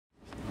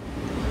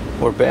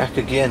We're back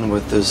again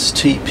with this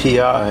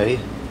TPI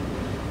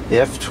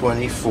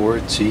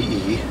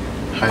F-24-TE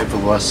high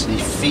velocity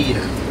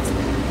feeder.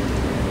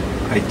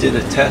 I did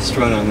a test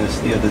run on this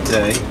the other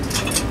day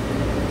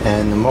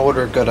and the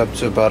motor got up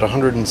to about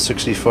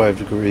 165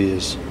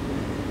 degrees,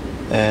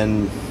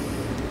 and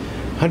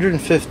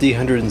 150,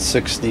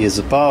 160 is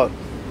about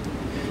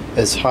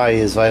as high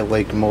as I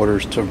like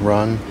motors to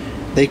run.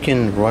 They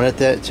can run at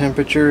that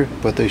temperature,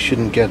 but they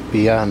shouldn't get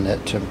beyond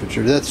that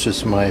temperature. That's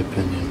just my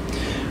opinion.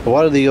 A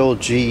lot of the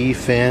old GE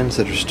fans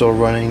that are still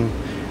running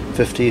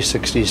 50,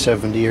 60,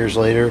 70 years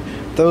later,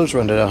 those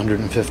run at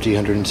 150,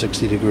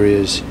 160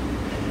 degrees.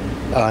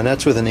 And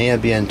that's with an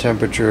ambient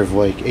temperature of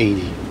like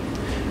 80.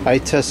 I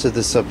tested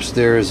this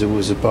upstairs, it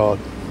was about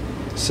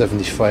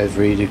 75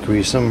 or 80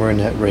 degrees, somewhere in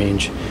that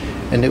range,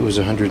 and it was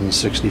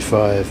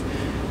 165.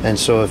 And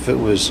so if it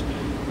was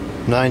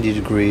 90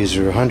 degrees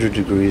or 100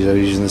 degrees, I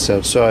was using this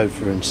outside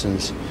for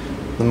instance,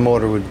 the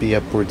motor would be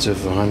upwards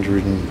of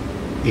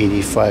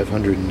 185,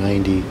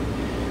 190.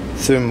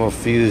 Thermal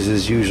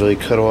fuses usually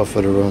cut off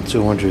at around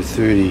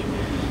 230,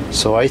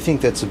 so I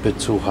think that's a bit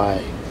too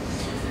high.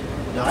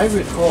 Now I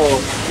recall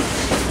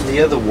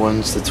the other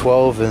ones, the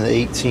 12 and the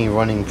 18,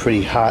 running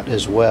pretty hot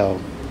as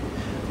well,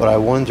 but I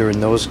wonder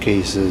in those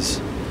cases,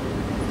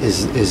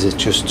 is it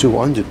just too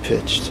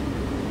underpitched?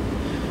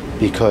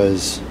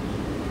 Because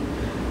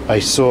I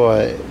saw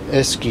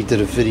Eski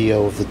did a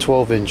video of the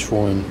 12-inch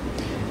one,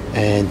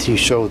 and he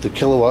showed the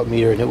kilowatt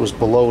meter and it was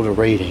below the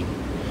rating.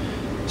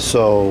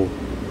 So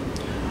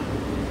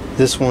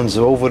this one's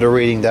over the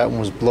rating, that one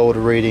was below the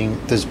rating.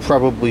 There's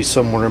probably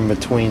somewhere in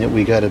between that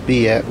we got to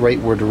be at, right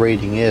where the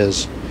rating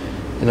is,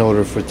 in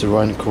order for it to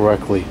run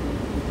correctly.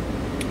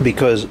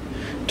 Because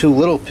too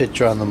little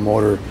pitch on the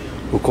motor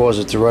will cause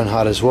it to run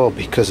hot as well,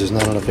 because there's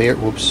not enough air.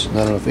 Whoops,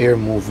 not enough air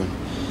moving.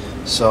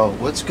 So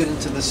let's get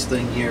into this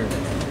thing here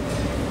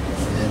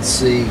and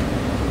see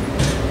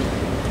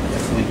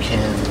if we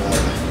can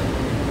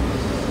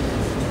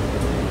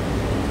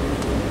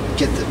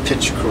get the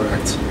pitch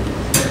correct.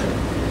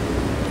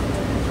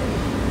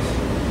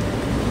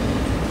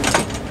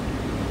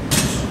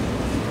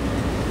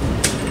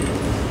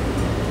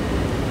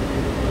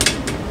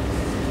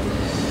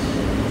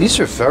 These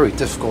are very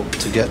difficult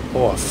to get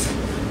off.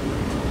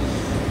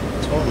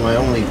 It's one of my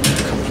only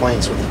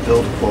complaints with the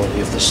build quality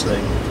of this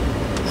thing.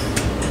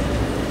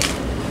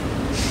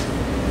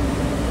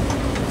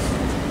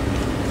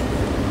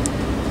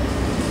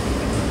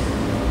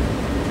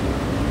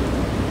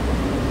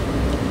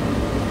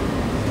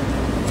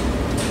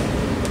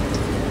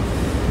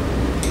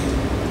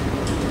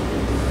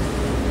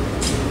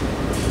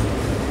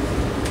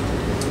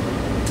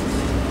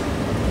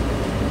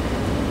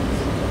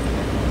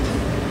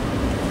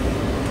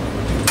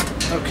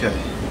 Okay,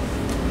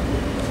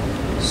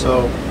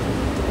 so I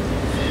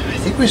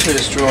think we should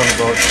just draw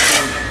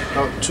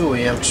about 2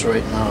 amps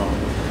right now.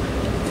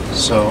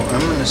 So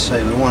I'm going to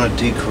say we want to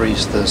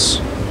decrease this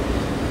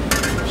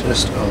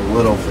just a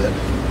little bit.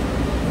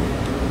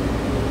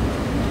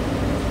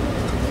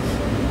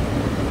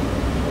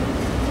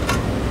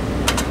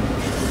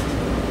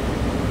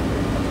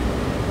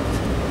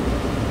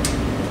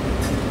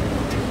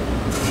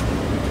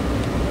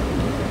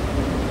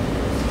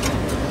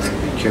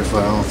 Careful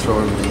I don't throw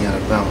everything out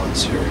of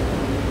balance here.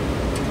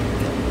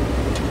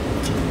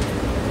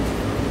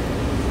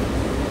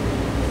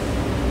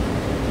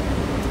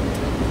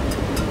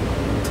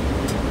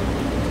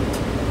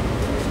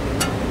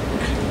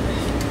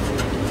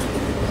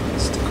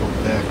 Let's go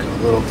back a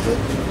little bit.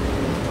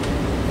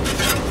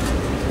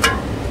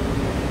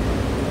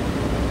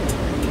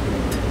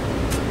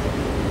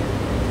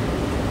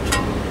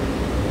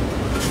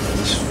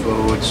 This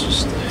forward's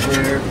just a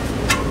hair.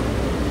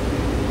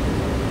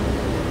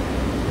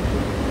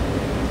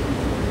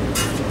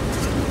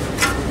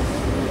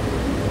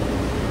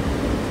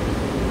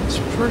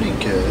 Pretty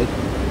good.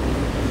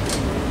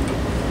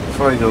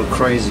 Before I go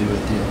crazy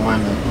with the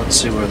alignment, let's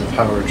see where the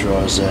power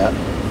draw is at,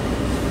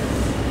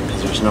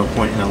 because there's no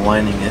point in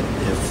aligning it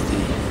if the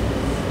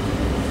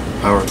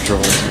power draw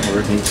isn't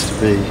where it needs to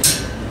be.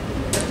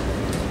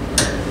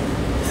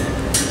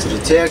 So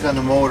the tag on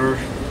the motor,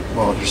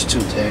 well, there's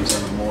 2 tags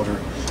on the motor.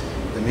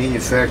 The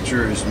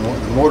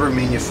motor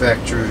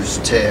manufacturer's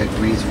tag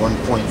reads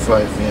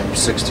 1.5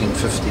 amps,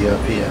 1650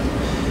 RPM.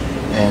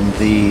 And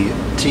the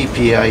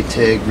TPI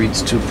tag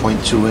reads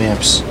 2.2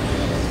 amps.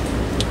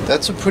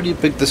 That's a pretty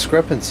big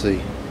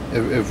discrepancy.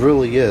 It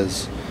really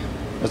is.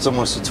 That's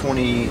almost a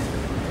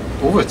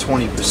over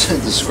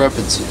 20%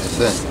 discrepancy, I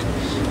think,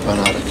 if I'm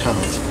not a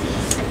count.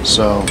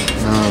 So,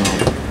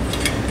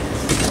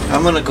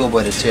 I'm gonna go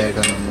by the tag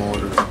on the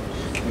motor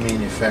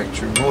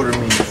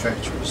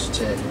manufacturer's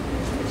tag.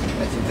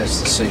 I think that's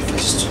the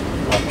safest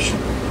option.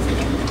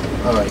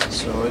 Alright,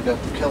 so I got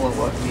the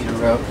kilowatt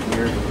meter out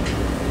here.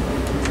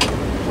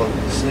 Plug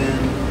this in,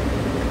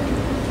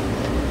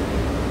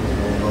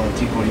 and a lot of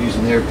people are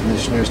using air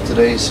conditioners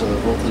today, so the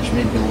voltage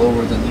may be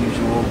lower than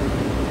usual.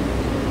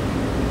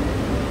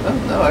 Oh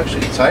no,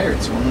 actually it's higher,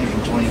 it's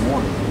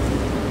 121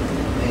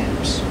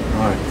 amps.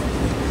 Alright,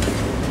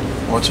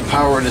 Let's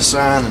power this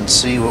on and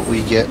see what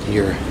we get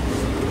here.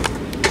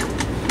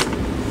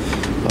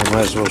 I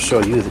might as well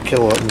show you the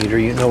kilowatt meter.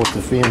 You know what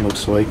the fan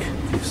looks like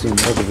if you've seen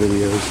other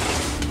videos.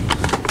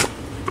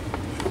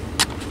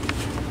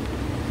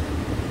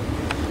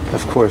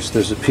 Of course,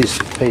 there's a piece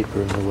of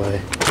paper in the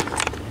way.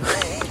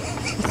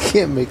 You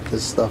can't make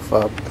this stuff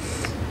up.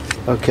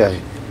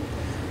 Okay,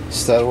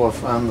 start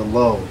off on the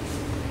low.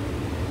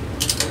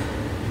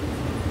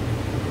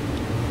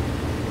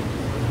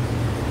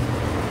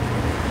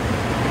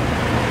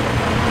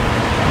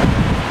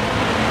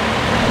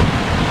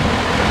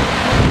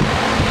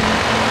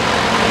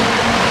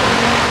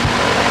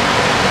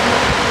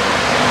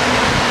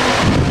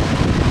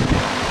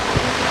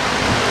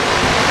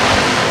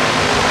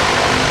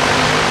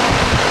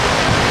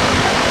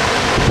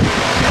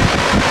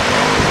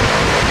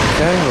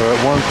 Okay, we're at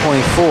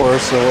 1.4,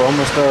 so we're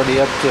almost already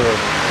up to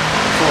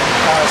full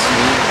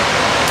capacity.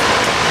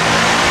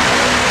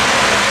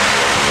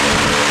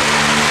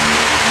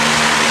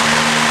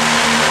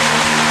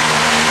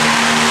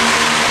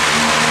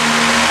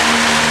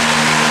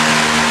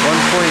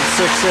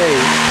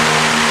 .68.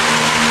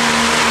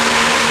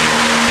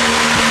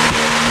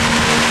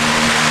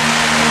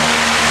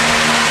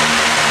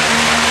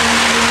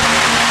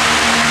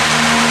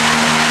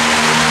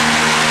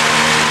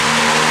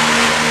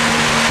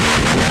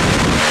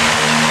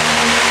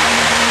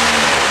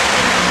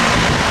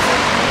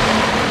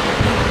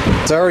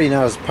 It's already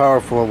not as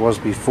powerful as it was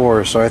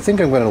before, so I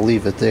think I'm going to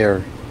leave it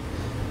there.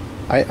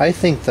 I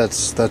think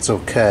that's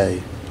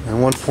okay. And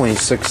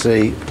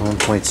 1.68,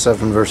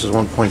 1.7 versus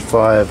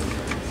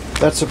 1.5,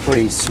 that's a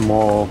pretty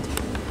small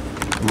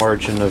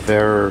margin of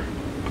error.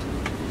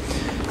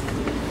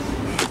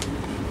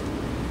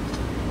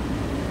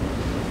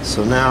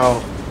 So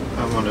now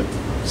I'm going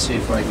to see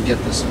if I can get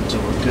this into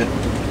a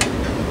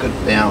good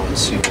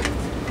balance here.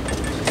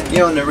 You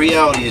know, and the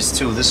reality is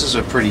too, this is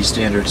a pretty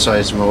standard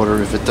size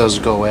motor. If it does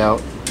go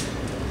out,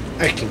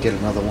 I can get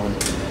another one.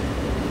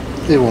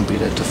 It won't be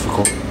that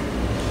difficult.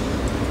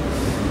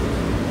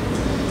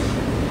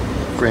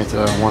 Granted,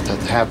 I don't want that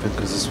to happen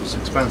because this was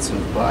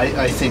expensive, but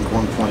I think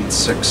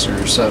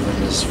 1.6 or 7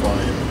 is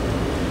fine.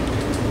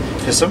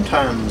 Because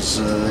sometimes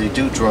they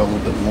do draw a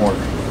little bit more.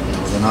 You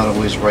know, they're not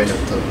always right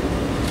at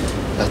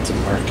the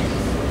marking.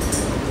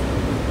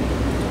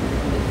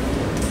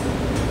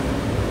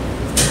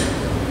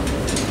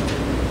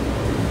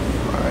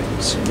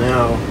 So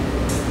now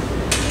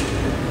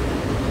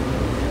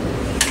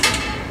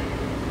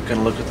I'm going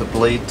to look at the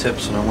blade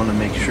tips, and I want to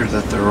make sure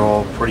that they're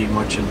all pretty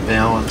much in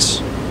balance.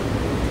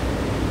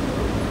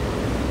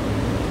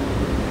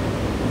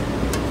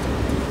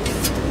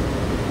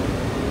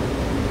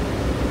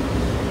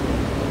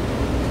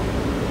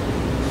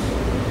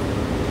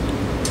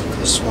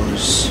 This one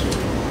is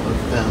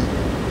bent.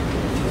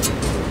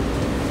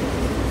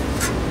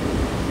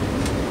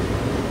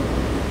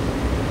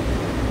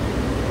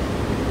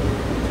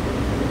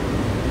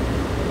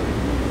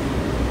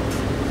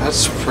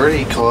 That's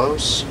pretty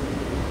close.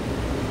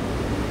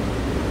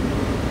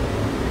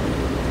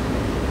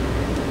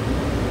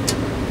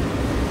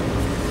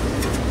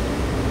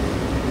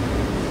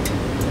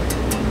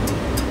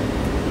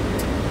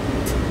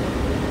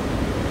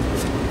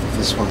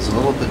 This one's a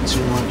little bit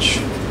too much.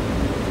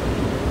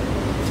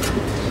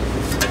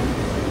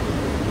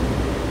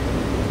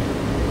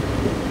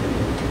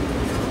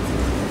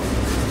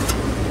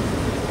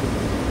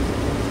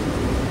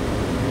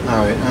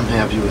 Alright, I'm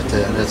happy with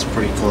that. That's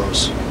pretty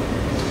close.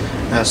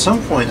 Now, at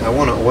some point I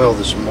want to oil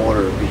this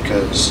motor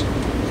because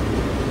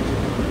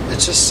it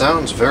just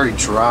sounds very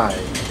dry,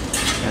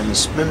 and the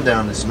spin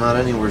down is not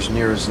anywhere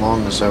near as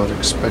long as I would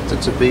expect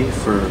it to be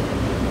for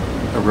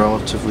a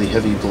relatively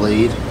heavy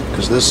blade,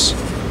 because this,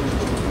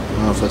 I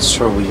don't know if that's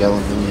totally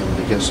aluminium,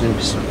 I guess maybe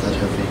it's not that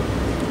heavy.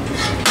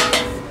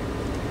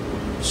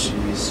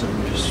 Jeez,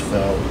 something just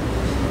fell.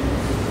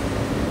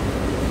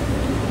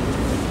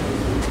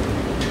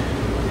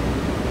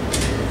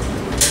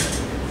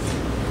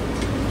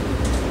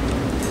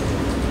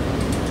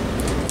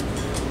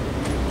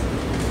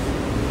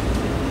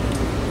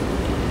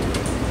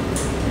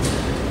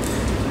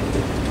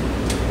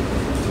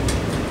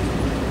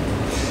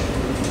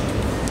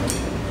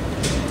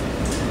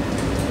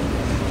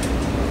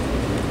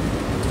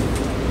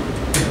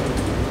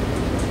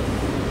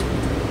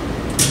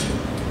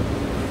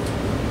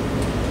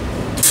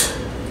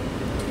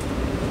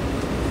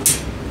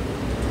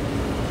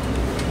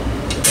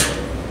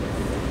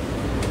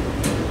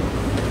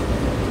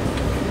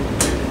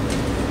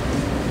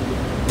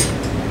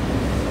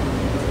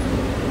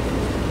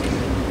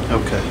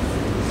 Okay,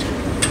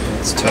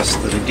 let's test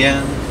it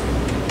again.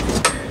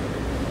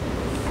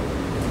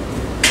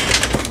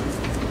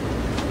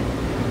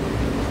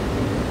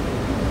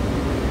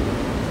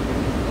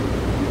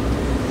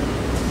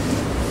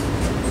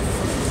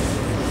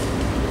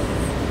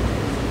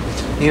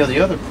 You know, the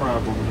other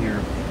problem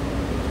here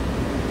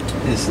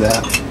is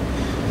that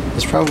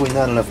there's probably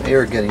not enough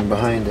air getting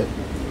behind it,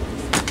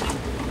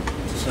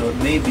 so it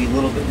may be a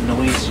little bit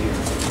noisier in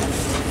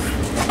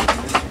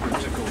this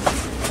particular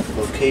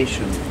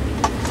location.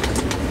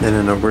 than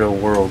in a real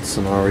world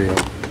scenario.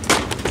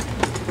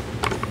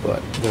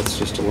 But that's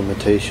just a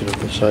limitation of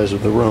the size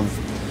of the room.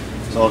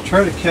 So I'll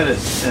try to cut it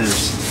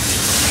as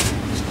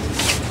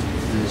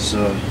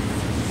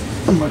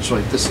much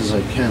like this as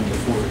I can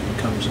before it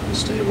becomes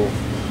unstable.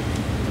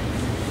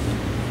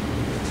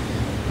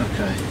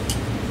 Okay.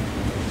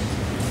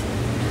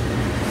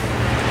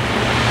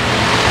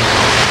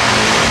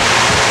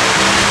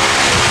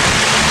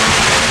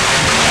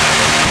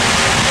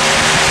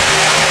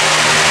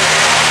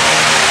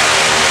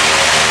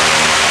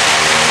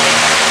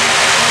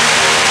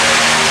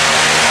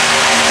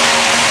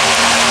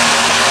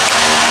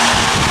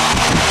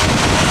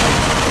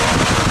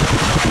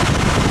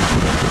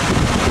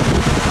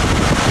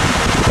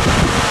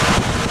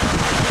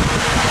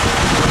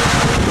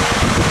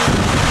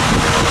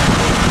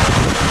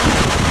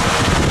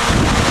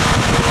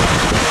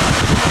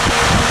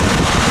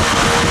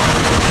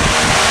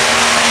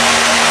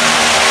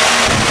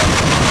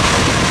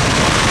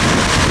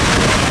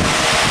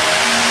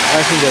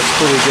 I think that's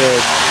pretty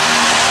good.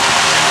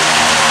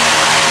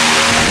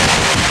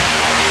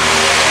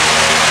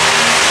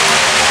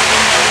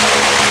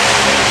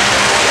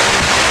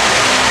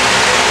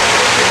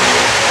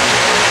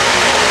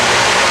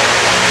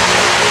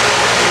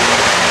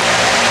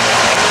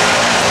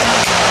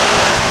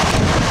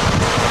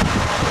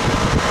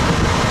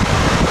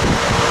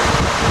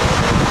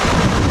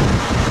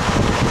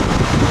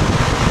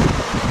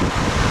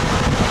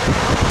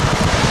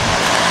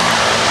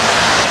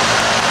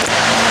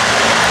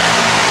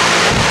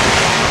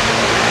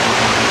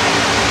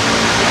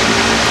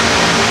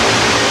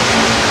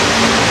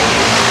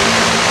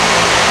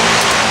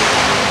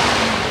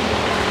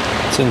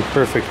 It's in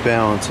perfect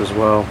balance as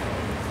well.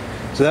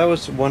 So that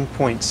was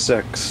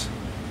 1.6,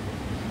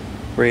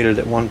 rated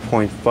at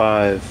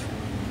 1.5.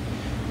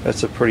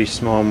 That's a pretty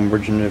small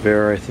margin of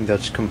error. I think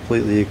that's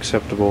completely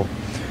acceptable.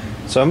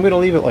 So I'm going to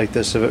leave it like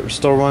this. If it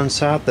still runs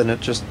hot, then it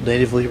just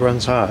natively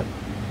runs hot.